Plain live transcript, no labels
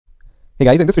Hey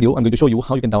guys, in this video, I'm going to show you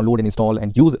how you can download and install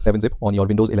and use 7-Zip on your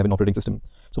Windows 11 operating system.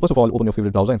 So first of all, open your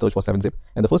favorite browser and search for 7-Zip.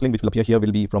 And the first link which will appear here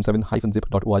will be from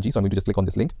 7-zip.org. So I'm going to just click on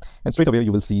this link and straight away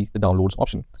you will see the downloads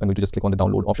option. So I'm going to just click on the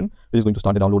download option, which is going to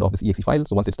start the download of this exe file.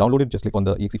 So once it's downloaded, just click on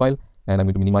the exe file and I'm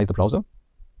going to minimize the browser.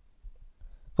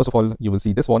 First of all, you will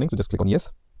see this warning. So just click on yes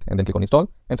and then click on install,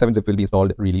 and 7-Zip will be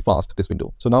installed really fast, this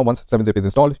window. So now once 7-Zip is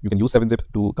installed, you can use 7-Zip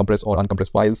to compress or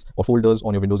uncompress files or folders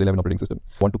on your Windows 11 operating system.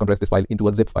 I want to compress this file into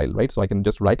a zip file, right? So I can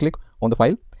just right click on the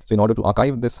file. So in order to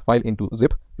archive this file into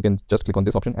zip, you can just click on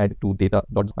this option, add to data.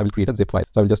 I will create a zip file.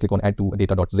 So I will just click on add to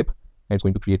data.zip and it's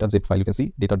going to create a zip file. You can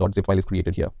see data.zip file is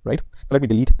created here, right? So let me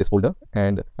delete this folder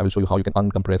and I will show you how you can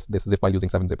uncompress this zip file using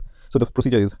 7-Zip. So the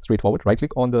procedure is straightforward. Right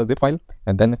click on the zip file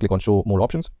and then click on show more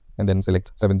options and then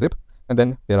select 7-Zip. And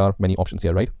then there are many options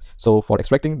here, right? So for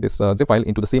extracting this zip file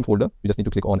into the same folder, you just need to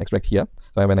click on extract here.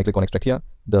 So when I click on extract here,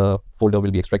 the folder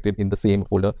will be extracted in the same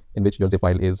folder in which your zip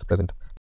file is present.